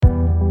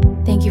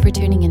Thank you for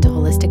tuning into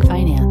Holistic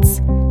Finance,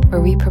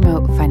 where we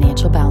promote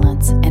financial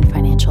balance and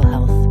financial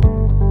health.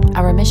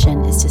 Our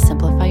mission is to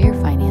simplify your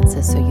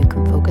finances so you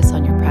can focus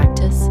on your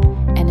practice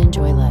and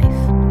enjoy life.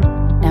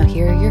 Now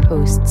here are your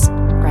hosts,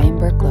 Ryan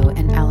Burklow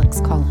and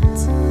Alex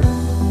Collins.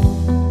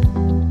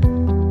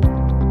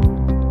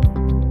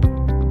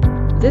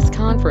 This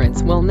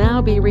conference will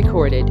now be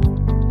recorded.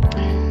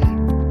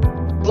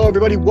 Hello,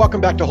 everybody.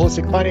 Welcome back to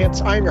Holistic Finance.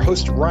 I am your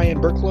host,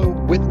 Ryan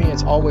Burklow. With me,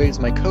 as always,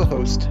 my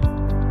co-host,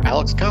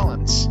 Alex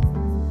Collins.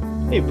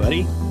 Hey,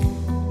 buddy.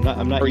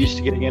 I'm not used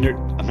to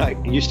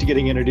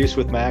getting introduced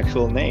with my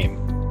actual name.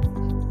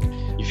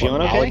 You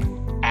feeling okay?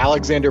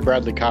 Alexander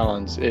Bradley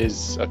Collins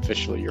is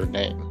officially your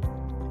name.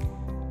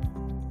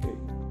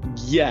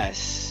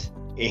 Yes,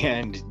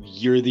 and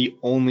you're the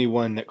only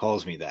one that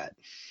calls me that.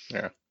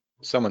 Yeah,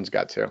 someone's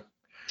got to.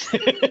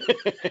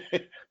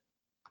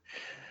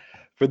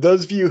 For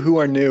those of you who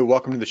are new,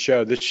 welcome to the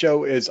show. This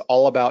show is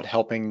all about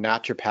helping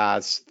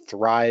naturopaths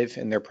thrive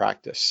in their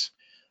practice.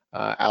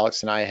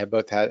 Alex and I have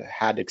both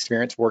had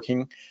experience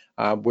working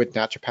with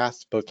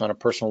naturopaths, both on a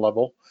personal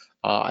level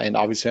and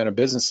obviously on a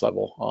business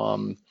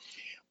level.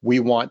 We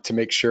want to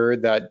make sure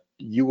that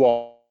you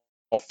all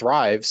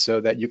thrive so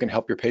that you can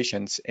help your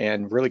patients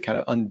and really kind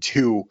of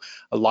undo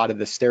a lot of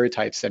the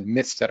stereotypes and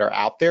myths that are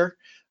out there.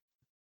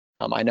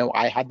 I know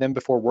I had them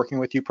before working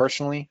with you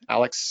personally.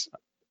 Alex,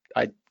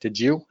 did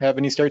you have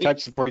any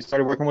stereotypes before you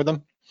started working with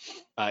them?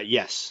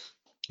 Yes.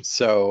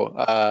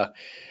 So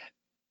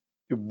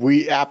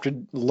after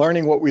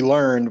learning what we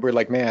learned, we're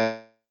like, man,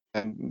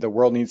 the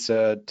world needs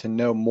to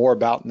know more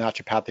about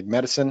naturopathic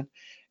medicine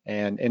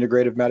and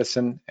integrative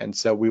medicine. And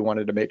so we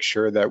wanted to make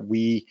sure that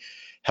we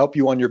help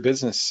you on your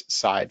business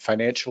side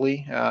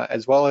financially,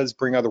 as well as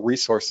bring other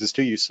resources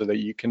to you so that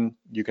you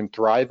can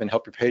thrive and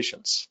help your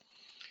patients.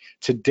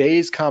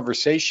 Today's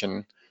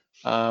conversation,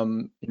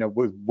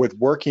 with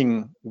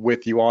working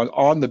with you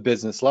on the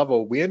business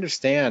level, we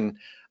understand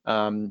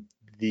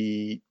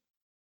the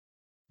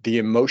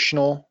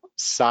emotional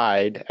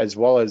side as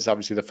well as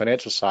obviously the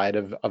financial side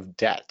of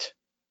debt.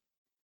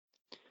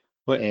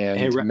 But and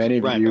hey, many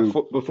of Ryan,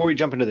 you, before we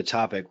jump into the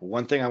topic,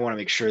 one thing I want to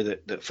make sure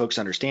that folks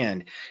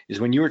understand is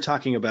when you were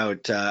talking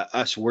about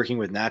us working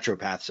with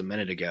naturopaths a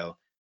minute ago,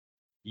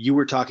 you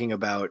were talking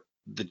about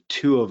the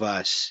two of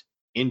us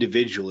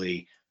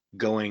individually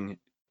going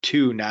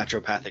to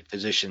naturopathic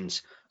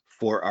physicians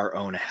for our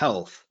own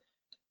health,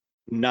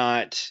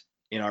 not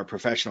in our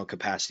professional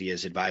capacity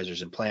as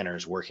advisors and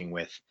planners working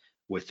with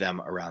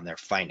them around their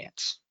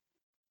finance.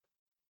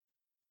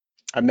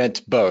 I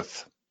meant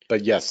both,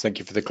 but yes, thank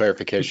you for the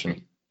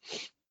clarification.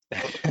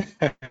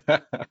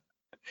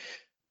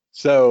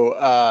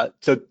 So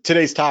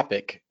today's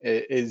topic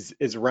is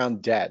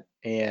around debt,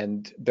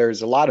 and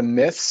there's a lot of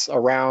myths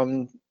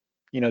around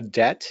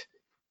debt,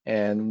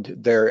 and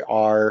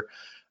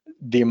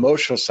the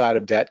emotional side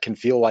of debt can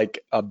feel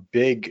like a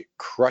big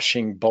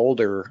crushing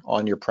boulder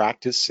on your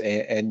practice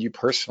and you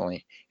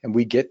personally, and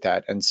we get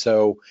that. And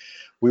so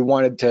we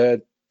wanted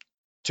to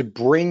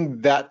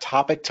bring that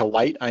topic to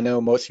light. I know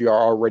most of you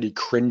are already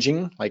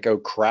cringing, like, oh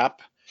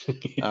crap,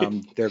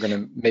 they're going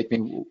to make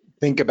me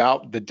think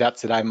about the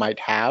debts that I might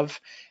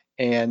have,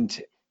 and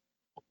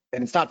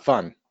it's not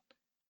fun.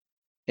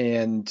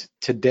 And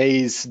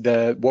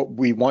what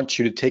we want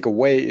you to take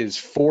away is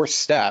 4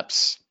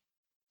 steps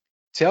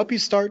to help you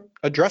start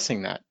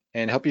addressing that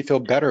and help you feel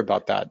better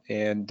about that.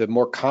 And the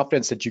more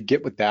confidence that you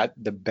get with that,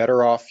 the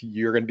better off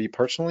you're going to be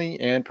personally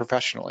and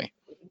professionally.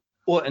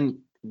 Well, and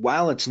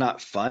while it's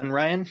not fun,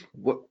 Ryan,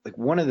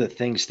 one of the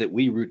things that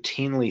we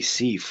routinely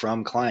see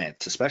from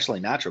clients, especially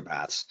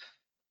naturopaths,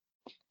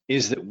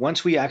 is that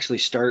once we actually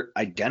start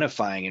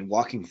identifying and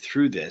walking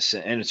through this,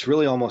 and it's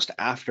really almost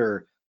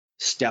after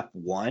step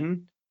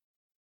 1,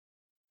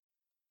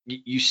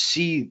 you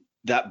see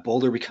that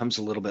boulder becomes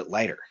a little bit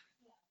lighter.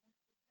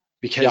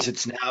 Because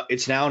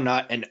it's now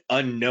not an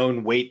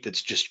unknown weight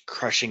that's just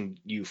crushing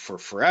you for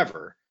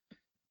forever,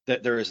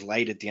 that there is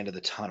light at the end of the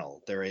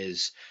tunnel. There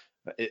is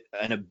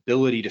an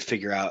ability to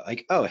figure out,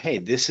 like, oh, hey,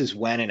 this is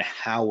when and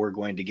how we're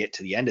going to get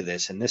to the end of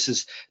this, and this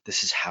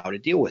is how to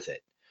deal with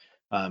it.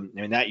 I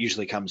mean, that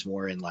usually comes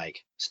more in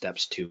like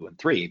steps 2 and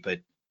 3,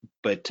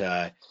 but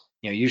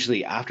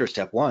usually after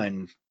step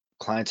 1,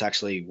 clients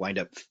actually wind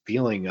up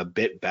feeling a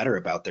bit better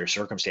about their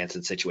circumstance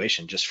and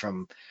situation just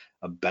from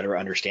a better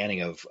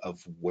understanding of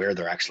where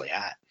they're actually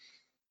at.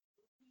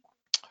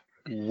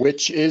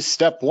 Which is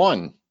step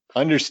 1,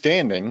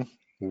 understanding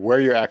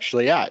where you're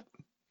actually at.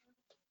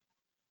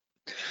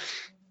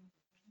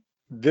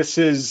 This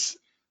is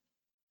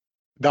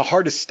the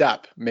hardest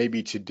step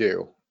maybe to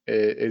do,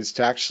 is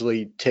to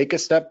actually take a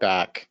step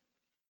back,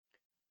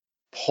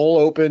 pull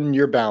open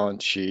your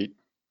balance sheet,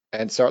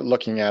 and start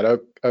looking at,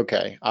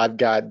 okay, I've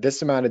got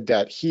this amount of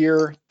debt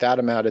here, that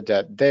amount of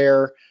debt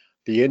there,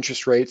 the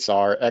interest rates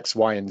are X,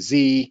 Y, and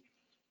Z,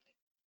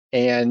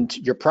 and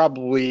you're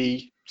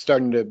probably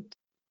starting to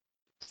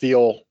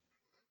feel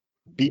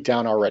beat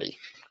down already.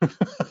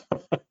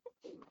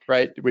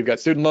 Right? We've got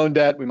student loan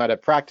debt, we might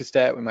have practice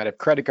debt, we might have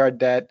credit card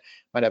debt,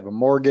 might have a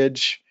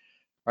mortgage,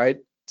 right?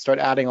 start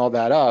adding all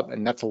that up,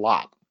 and that's a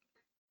lot.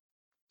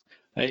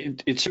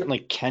 It certainly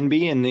can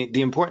be, and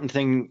the important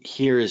thing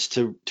here is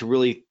to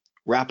really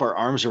wrap our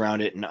arms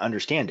around it and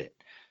understand it.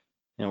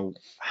 You know,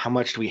 how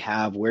much do we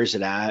have? Where's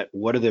it at?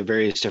 What are the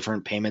various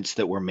different payments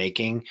that we're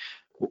making?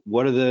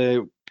 What are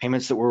the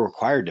payments that we're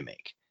required to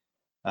make?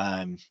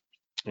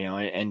 You know,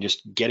 and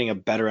just getting a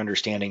better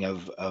understanding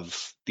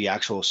of the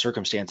actual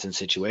circumstance and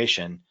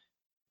situation.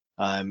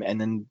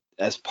 And then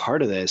as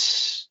part of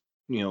this,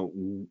 you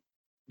know,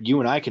 you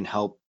and I can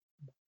help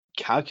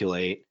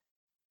calculate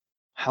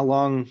how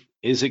long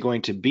is it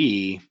going to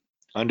be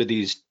under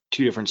these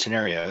two different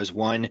scenarios.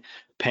 One,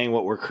 paying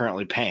what we're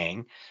currently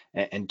paying,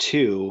 and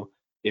two,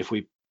 if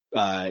we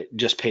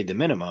just paid the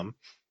minimum,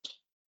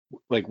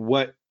 like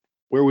where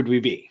would we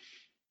be?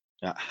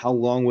 How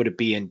long would it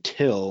be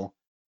until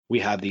we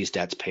have these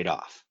debts paid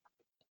off?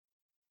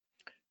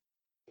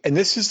 And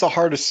this is the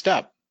hardest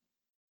step,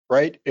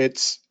 right?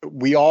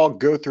 We all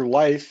go through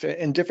life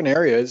in different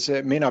areas.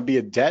 It may not be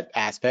a debt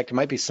aspect. It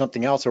might be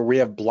something else, or we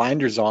have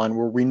blinders on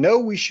where we know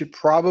we should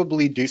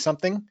probably do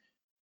something,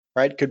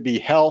 right? Could be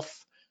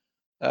health,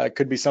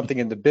 could be something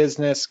in the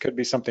business, could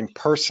be something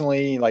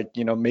personally, like,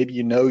 maybe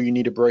you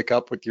need to break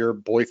up with your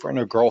boyfriend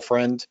or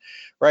girlfriend,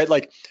 right?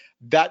 Like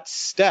that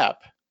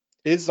step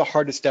is the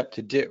hardest step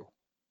to do.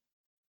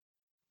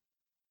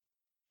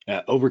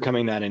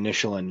 Overcoming that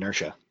initial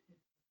inertia.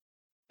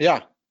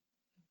 Yeah.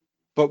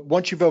 But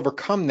once you've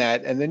overcome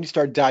that and then you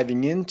start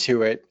diving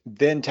into it,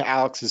 then to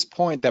Alex's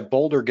point, that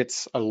boulder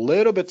gets a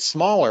little bit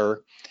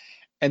smaller.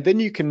 And then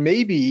you can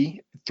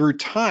maybe through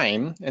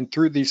time and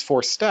through these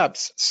 4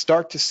 steps,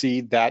 start to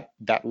see that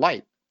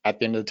light at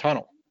the end of the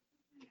tunnel.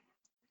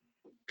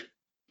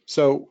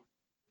 So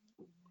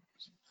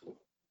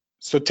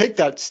take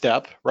that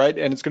step, right?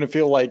 And it's going to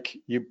feel like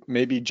you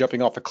may be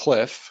jumping off a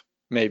cliff,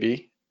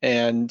 maybe.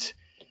 And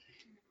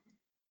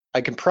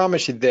I can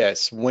promise you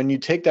this, when you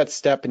take that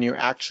step and you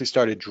actually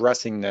start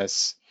addressing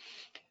this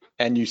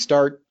and you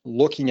start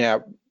looking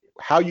at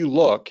how you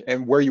look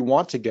and where you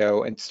want to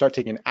go and start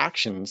taking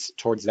actions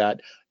towards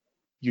that,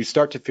 you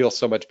start to feel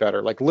so much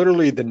better, like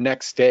literally the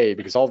next day,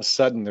 because all of a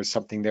sudden there's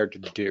something there to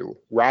do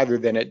rather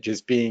than it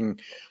just being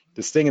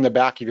this thing in the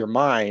back of your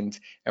mind.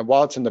 And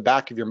while it's in the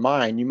back of your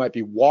mind, you might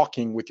be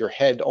walking with your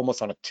head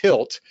almost on a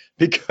tilt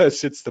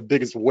because it's the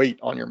biggest weight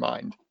on your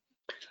mind.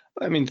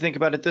 I mean, think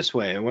about it this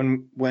way: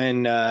 when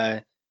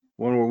we're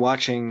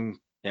watching,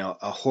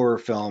 a horror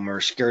film or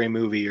a scary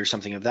movie or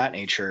something of that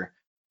nature,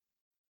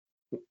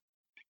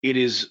 it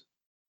is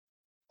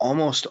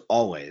almost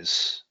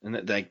always,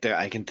 and like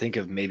I can think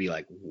of maybe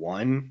like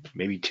 1,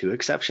 maybe 2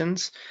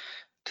 exceptions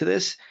to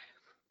this,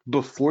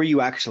 before you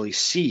actually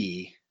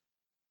see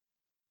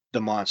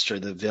the monster,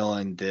 the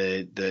villain,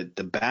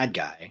 the bad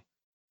guy.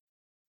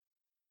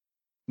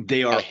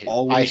 They are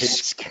always. I hate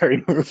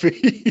scary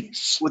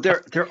movies. Well,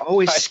 they're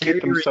always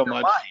scarier in your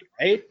mind,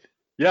 right?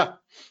 Yeah,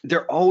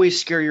 they're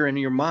always scarier in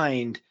your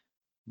mind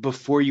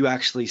before you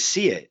actually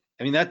see it.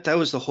 I mean, that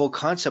was the whole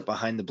concept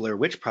behind the Blair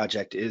Witch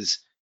Project, is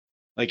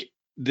like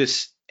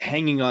this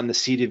hanging on the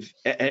seat of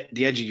at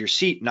the edge of your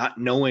seat, not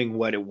knowing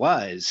what it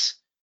was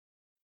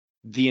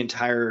the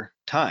entire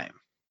time.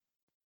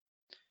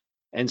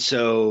 And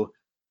so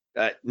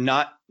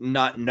not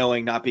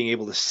knowing, not being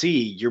able to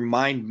see, your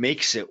mind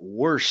makes it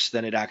worse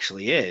than it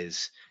actually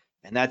is.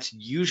 And that's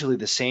usually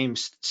the same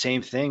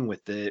thing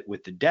with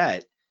the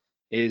debt,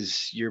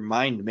 is your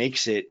mind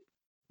makes it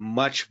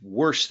much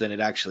worse than it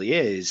actually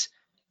is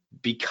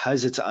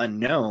because it's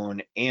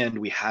unknown, and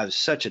we have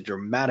such a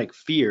dramatic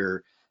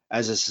fear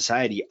as a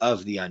society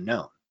of the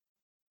unknown.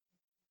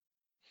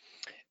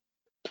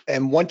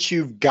 And once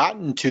you've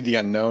gotten to the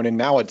unknown and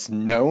now it's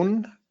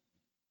known,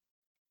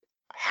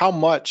 how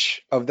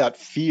much of that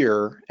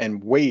fear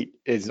and weight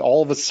is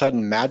all of a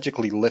sudden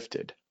magically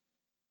lifted?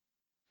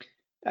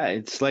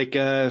 It's like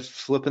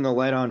flipping the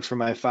light on for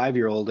my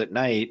 5-year-old at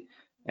night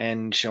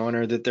and showing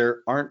her that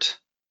there aren't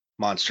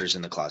monsters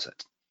in the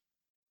closet.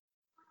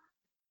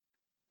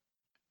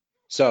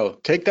 So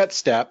take that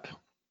step,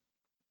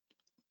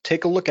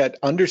 take a look at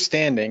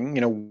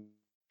understanding,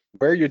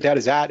 where your debt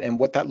is at and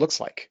what that looks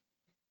like,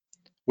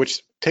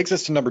 which takes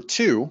us to number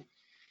 2,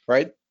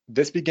 right?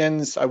 This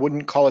begins, I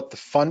wouldn't call it the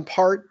fun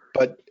part,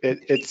 but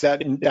it's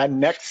that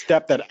next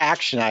step, that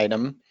action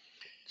item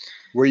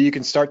where you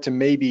can start to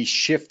maybe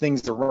shift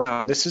things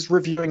around. This is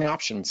reviewing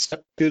options.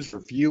 Step 2 is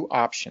review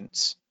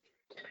options.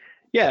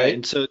 Yeah, right?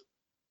 and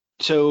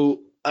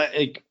so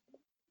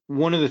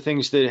one of the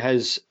things that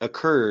has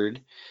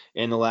occurred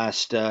in the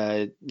last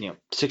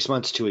 6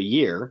 months to a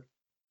year,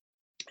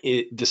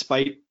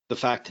 despite the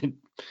fact that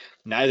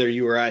neither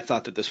you or I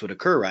thought that this would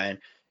occur, Ryan,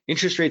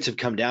 interest rates have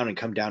come down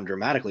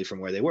dramatically from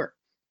where they were.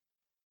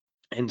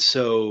 And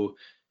so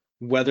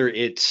whether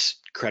it's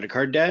credit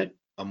card debt,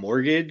 a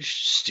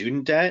mortgage,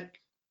 student debt,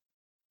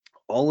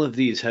 all of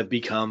these have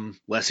become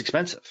less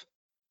expensive.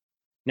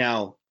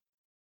 Now,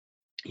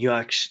 you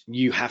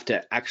have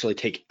to actually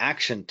take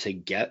action to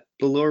get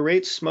the lower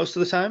rates most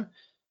of the time.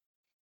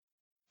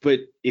 But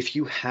if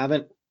you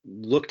haven't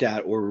looked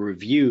at or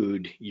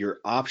reviewed your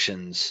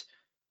options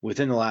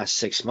within the last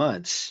 6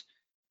 months,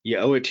 you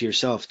owe it to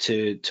yourself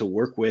to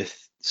work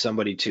with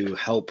somebody to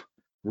help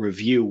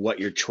review what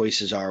your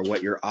choices are,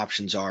 what your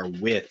options are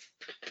with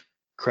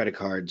credit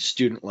cards,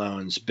 student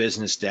loans,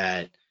 business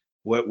debt,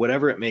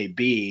 whatever it may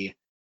be.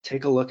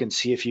 Take a look and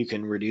see if you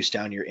can reduce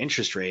down your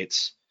interest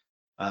rates,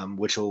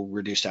 which will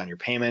reduce down your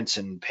payments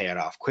and pay it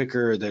off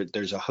quicker.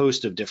 There's a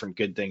host of different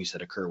good things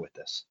that occur with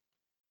this.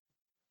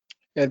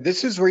 Yeah,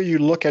 this is where you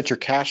look at your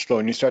cash flow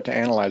and you start to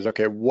analyze,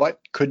 okay,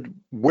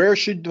 where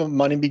should the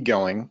money be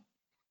going?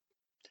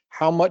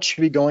 How much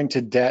should be going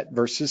to debt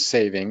versus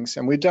savings?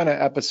 And we've done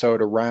an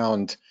episode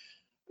around,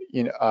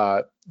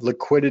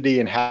 liquidity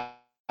and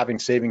having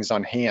savings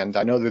on hand.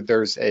 I know that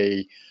there's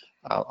a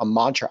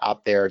mantra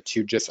out there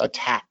to just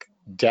attack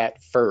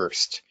debt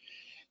first.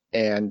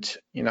 And,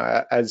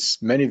 as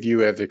many of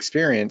you have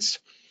experienced,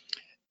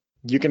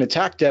 you can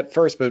attack debt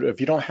first, but if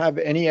you don't have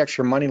any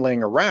extra money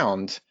laying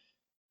around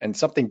and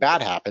something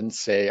bad happens,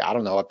 say, I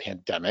don't know, a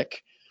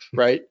pandemic,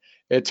 right?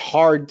 It's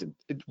hard,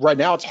 right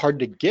now it's hard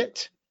to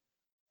get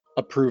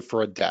approved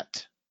for a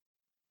debt,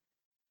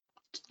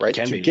 right?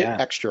 To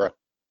get extra,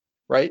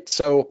 right?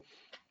 So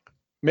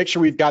make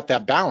sure we've got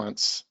that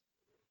balance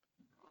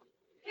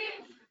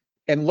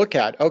and look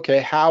at, okay,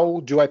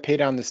 how do I pay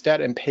down this debt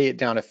and pay it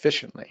down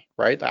efficiently,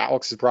 right?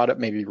 Alex has brought up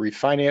maybe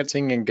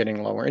refinancing and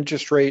getting lower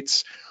interest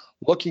rates,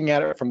 looking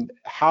at it from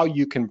how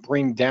you can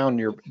bring down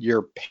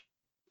your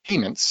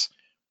payments,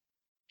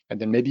 and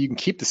then maybe you can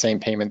keep the same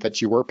payment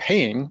that you were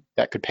paying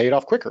that could pay it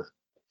off quicker.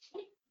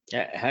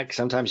 Yeah, heck,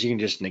 sometimes you can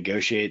just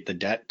negotiate the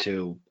debt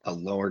to a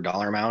lower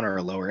dollar amount or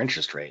a lower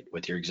interest rate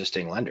with your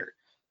existing lender.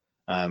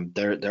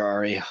 There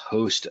are a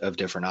host of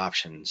different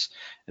options,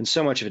 and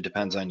so much of it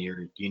depends on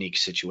your unique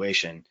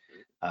situation,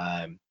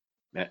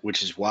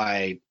 which is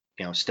why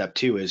step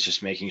 2 is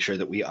just making sure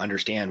that we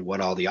understand what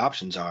all the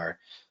options are.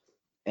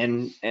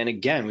 And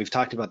again, we've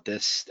talked about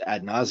this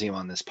ad nauseum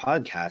on this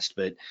podcast,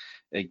 but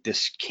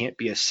this can't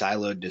be a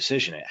siloed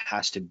decision. It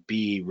has to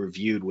be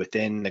reviewed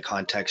within the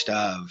context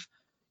of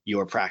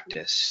your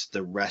practice,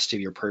 the rest of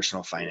your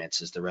personal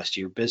finances, the rest of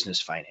your business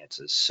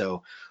finances.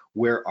 So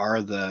where are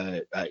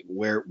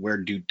where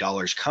do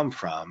dollars come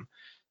from,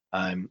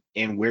 and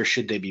where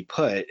should they be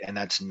put? And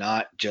that's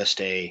not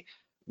just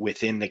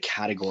within the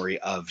category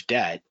of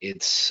debt,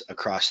 it's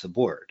across the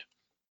board.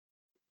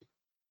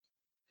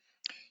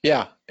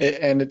 Yeah,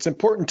 and it's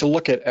important to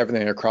look at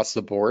everything across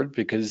the board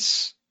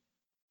because,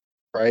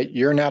 right,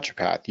 you're a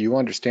naturopath. You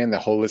understand the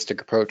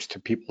holistic approach to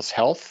people's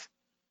health.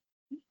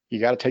 You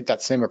got to take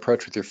that same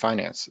approach with your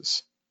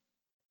finances.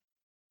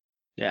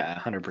 Yeah,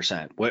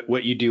 100%.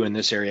 What you do in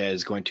this area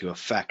is going to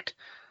affect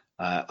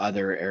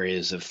other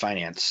areas of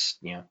finance,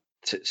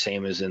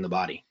 same as in the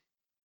body.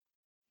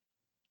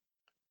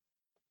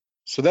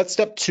 So that's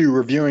step 2,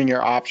 reviewing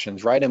your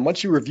options, right? And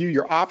once you review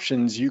your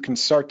options, you can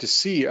start to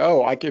see,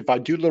 if I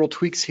do little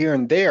tweaks here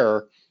and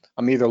there,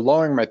 I'm either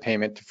lowering my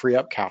payment to free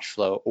up cash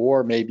flow,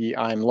 or maybe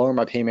I'm lowering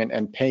my payment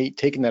and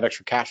taking that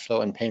extra cash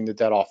flow and paying the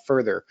debt off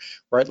further,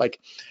 right? Like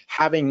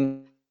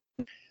having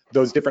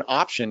those different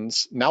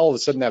options, now all of a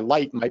sudden that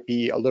light might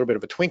be a little bit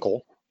of a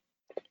twinkle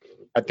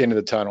at the end of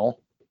the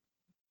tunnel.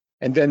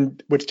 And then,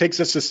 which takes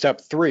us to step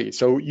 3.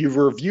 So you've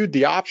reviewed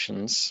the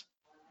options.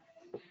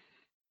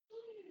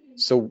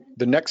 So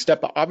the next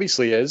step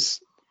obviously is,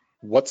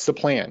 what's the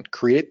plan?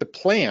 Create the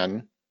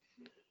plan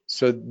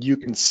so you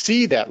can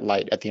see that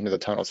light at the end of the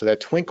tunnel. So that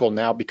twinkle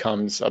now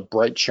becomes a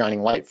bright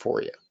shining light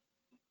for you.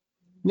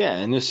 Yeah,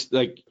 and this,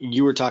 like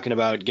you were talking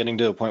about, getting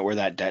to the point where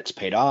that debt's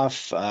paid off.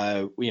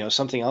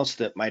 Something else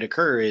that might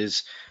occur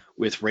is,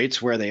 with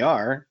rates where they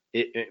are,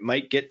 it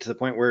might get to the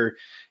point where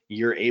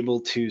you're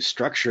able to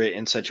structure it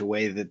in such a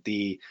way that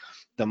the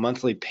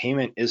monthly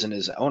payment isn't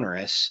as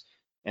onerous,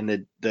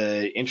 and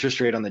the interest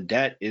rate on the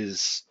debt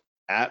is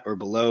at or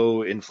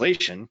below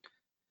inflation.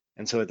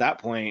 And so at that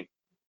point,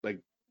 like,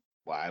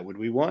 why would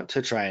we want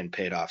to try and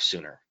pay it off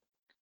sooner?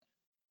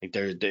 Like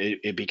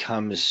it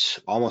becomes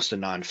almost a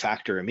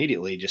non-factor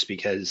immediately, just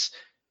because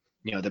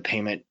the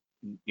payment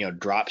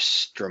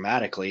drops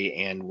dramatically,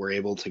 and we're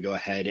able to go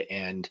ahead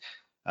and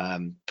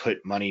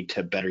put money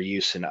to better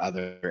use in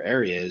other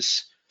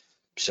areas.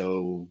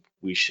 So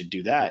we should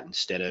do that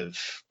instead of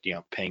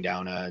paying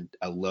down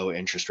a low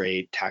interest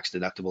rate tax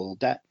deductible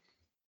debt.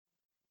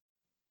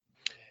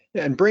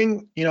 And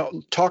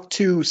talk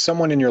to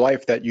someone in your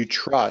life that you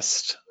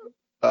trust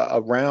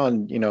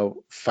around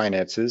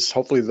finances.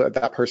 Hopefully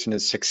that person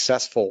is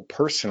successful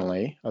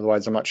personally.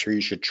 Otherwise, I'm not sure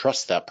you should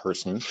trust that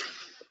person.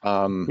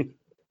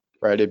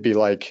 Right? It'd be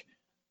like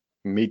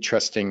me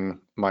trusting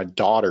my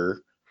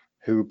daughter,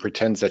 who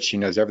pretends that she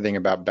knows everything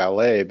about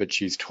ballet, but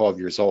she's 12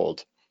 years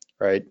old,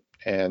 right?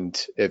 And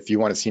if you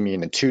want to see me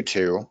in a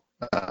tutu,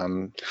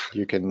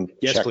 you can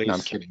yes, check. Please. No,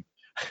 I'm kidding.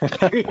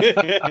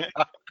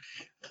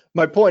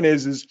 My point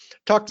is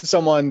talk to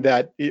someone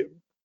that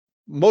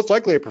most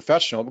likely a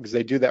professional, because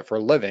they do that for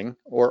a living,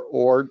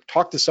 or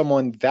talk to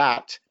someone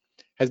that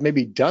has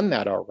maybe done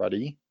that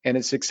already and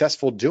is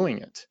successful doing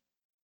it,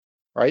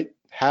 right?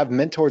 Have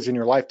mentors in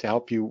your life to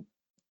help you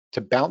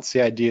to bounce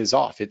the ideas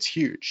off. It's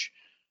huge.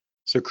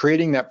 So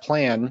creating that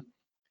plan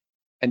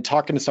and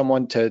talking to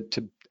someone to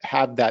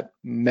have that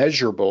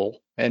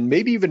measurable and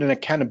maybe even an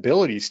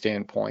accountability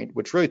standpoint,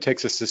 which really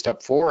takes us to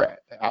step 4,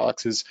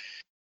 Alex, is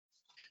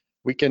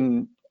we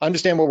can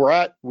understand where we're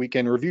at, we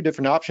can review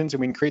different options,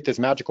 and we can create this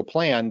magical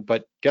plan,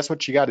 but guess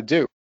what you got to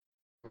do?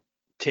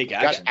 Take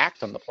action. You got to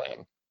act on the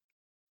plan,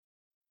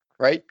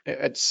 right?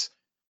 It's,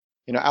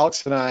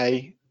 Alex and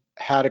I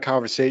had a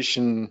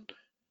conversation,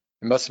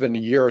 it must have been a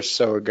year or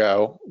so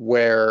ago,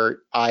 where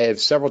I have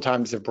several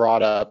times have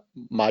brought up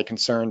my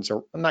concerns,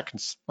 or not,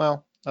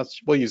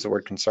 we'll use the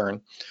word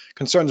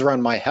concerns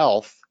around my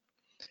health.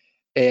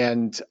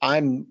 And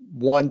I'm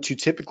one to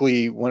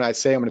typically, when I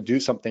say I'm going to do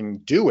something,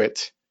 do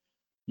it.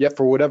 Yet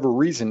for whatever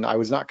reason, I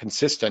was not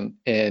consistent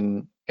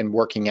in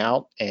working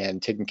out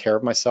and taking care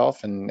of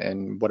myself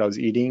and what I was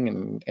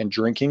eating and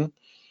drinking.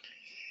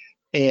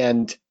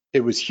 And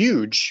it was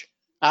huge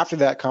after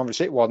that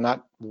conversation. Well,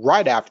 not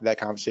right after that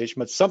conversation,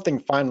 but something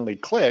finally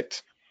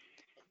clicked.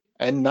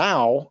 And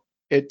now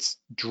it's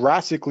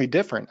drastically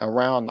different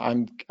around,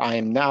 I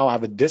am now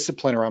have a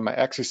discipline around my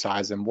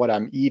exercise and what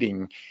I'm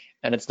eating.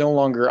 And it's no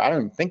longer, I don't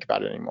even think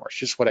about it anymore. It's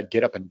just what I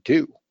get up and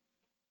do.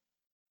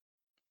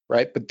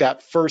 Right? But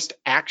that first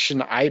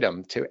action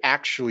item to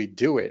actually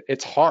do it,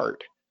 it's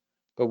hard.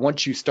 But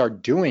once you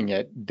start doing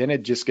it, then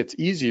it just gets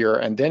easier.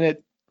 And then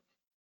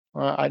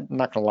I'm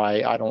not gonna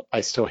lie,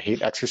 I still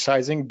hate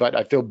exercising, but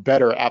I feel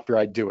better after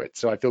I do it.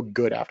 So I feel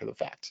good after the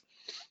fact.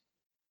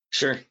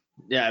 Sure.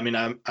 Yeah. I mean,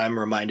 I'm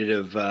reminded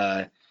of,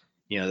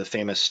 the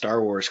famous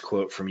Star Wars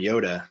quote from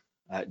Yoda,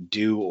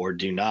 do or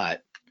do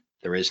not,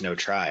 there is no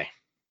try.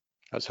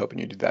 I was hoping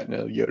you did that in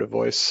a Yoda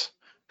voice.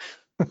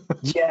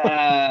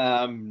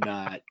 Yeah, I'm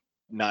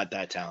not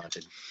that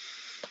talented.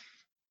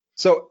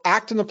 So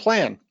act on the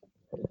plan,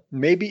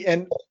 maybe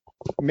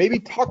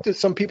talk to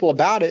some people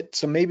about it.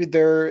 So maybe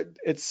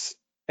it's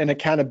an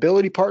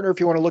accountability partner if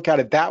you want to look at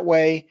it that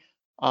way.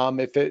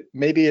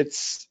 Maybe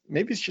it's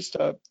just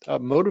a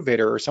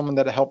motivator or someone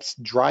that helps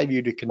drive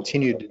you to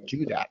continue to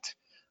do that.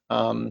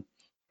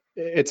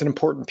 It's an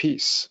important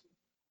piece.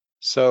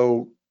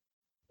 So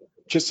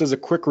just as a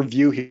quick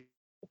review here,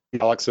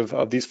 Alex,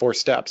 of these 4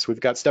 steps, we've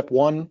got step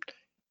 1,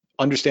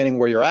 understanding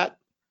where you're at.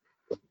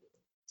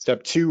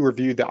 Step 2,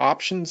 review the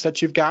options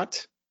that you've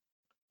got.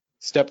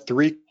 Step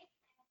 3,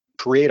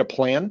 create a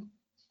plan.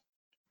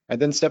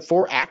 And then step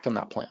 4, act on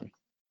that plan,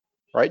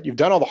 right? You've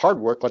done all the hard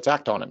work, let's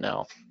act on it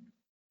now.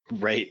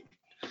 Right.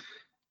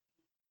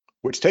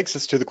 Which takes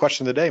us to the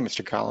question of the day,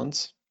 Mr.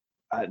 Collins.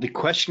 The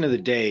question of the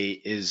day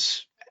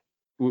is,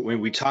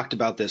 when we talked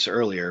about this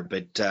earlier,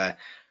 but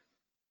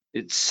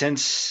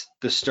since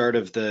the start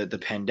of the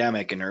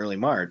pandemic in early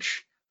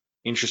March,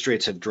 interest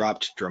rates have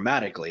dropped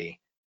dramatically.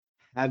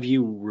 Have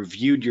you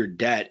reviewed your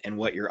debt and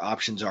what your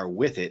options are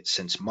with it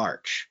since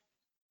March?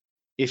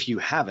 If you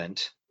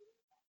haven't,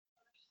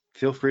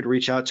 feel free to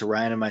reach out to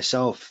Ryan and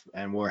myself,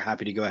 and we're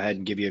happy to go ahead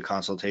and give you a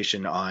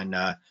consultation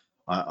on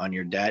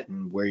your debt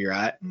and where you're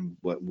at and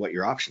what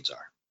your options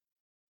are.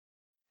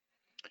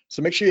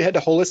 So make sure you head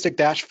to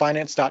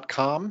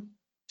holistic-finance.com.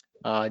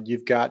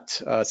 You've got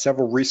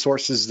several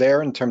resources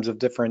there in terms of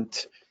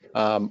different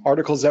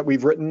articles that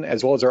we've written,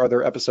 as well as our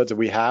other episodes that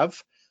we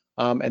have.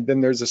 And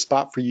then there's a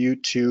spot for you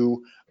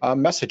to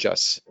message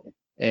us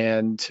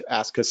and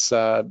ask us,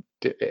 A,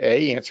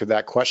 answer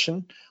that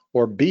question,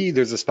 or B,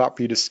 there's a spot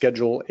for you to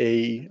schedule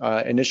a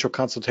initial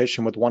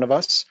consultation with one of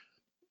us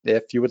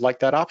if you would like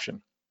that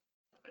option.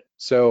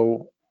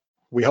 So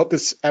we hope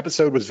this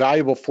episode was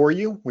valuable for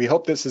you. We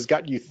hope this has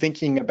got you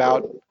thinking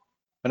about,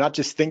 not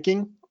just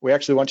thinking, we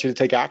actually want you to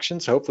take action.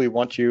 So hopefully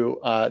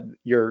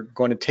you're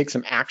going to take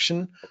some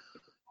action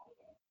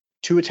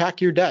to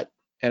attack your debt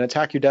and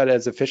attack your debt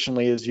as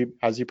efficiently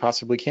as you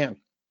possibly can.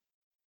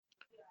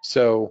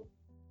 So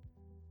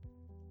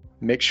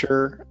make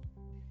sure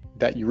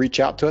that you reach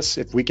out to us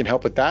if we can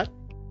help with that.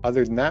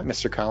 Other than that,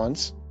 Mr.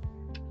 Collins,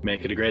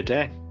 make it a great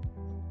day.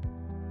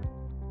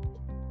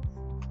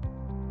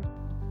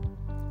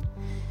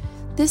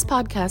 This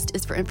podcast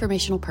is for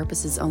informational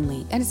purposes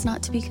only and is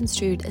not to be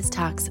construed as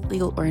tax,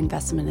 legal, or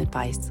investment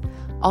advice.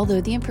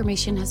 Although the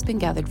information has been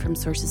gathered from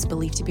sources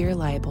believed to be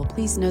reliable,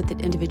 please note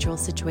that individual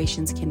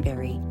situations can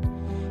vary.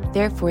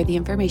 Therefore, the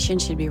information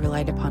should be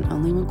relied upon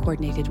only when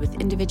coordinated with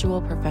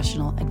individual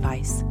professional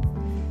advice.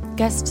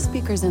 Guest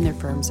speakers and their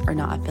firms are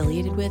not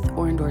affiliated with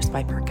or endorsed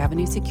by Park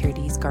Avenue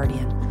Securities,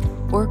 Guardian,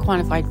 or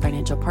Quantified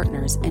Financial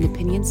Partners, and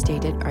opinions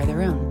stated are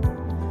their own.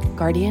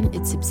 Guardian,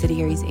 its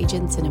subsidiaries,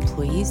 agents, and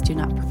employees do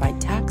not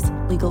provide tax,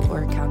 legal,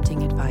 or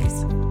accounting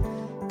advice.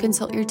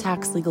 Consult your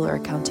tax, legal, or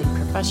accounting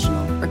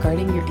professional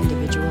regarding your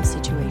individual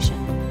situation.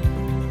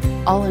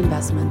 All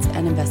investments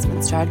and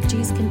investment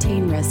strategies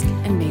contain risk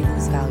and may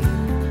lose value.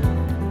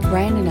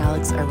 Ryan and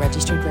Alex are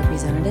registered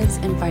representatives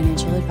and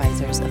financial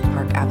advisors of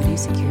Park Avenue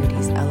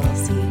Securities,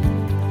 LLC.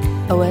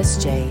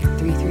 OSJ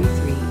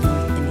 333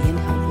 North Indian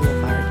Hill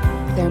Boulevard,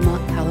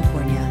 Claremont,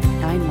 California,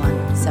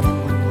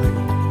 91711.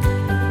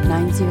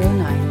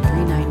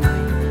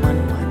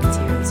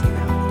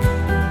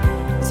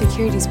 909-399-1100.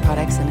 Securities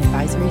products and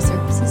advisory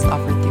services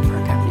offered through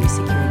Park Avenue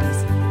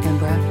Securities,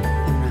 FINRA,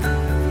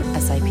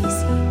 SIPC.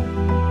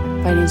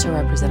 Financial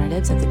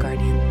representatives of the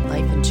Guardian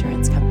Life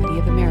Insurance Company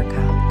of America,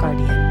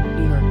 Guardian,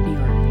 New York, New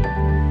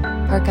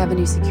York. Park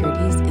Avenue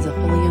Securities is a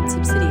wholly owned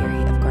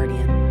subsidiary of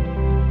Guardian.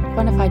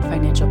 Quantified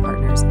Financial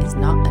Partners is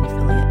not an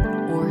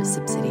affiliate or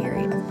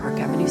subsidiary of Park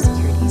Avenue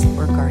Securities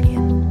or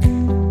Guardian.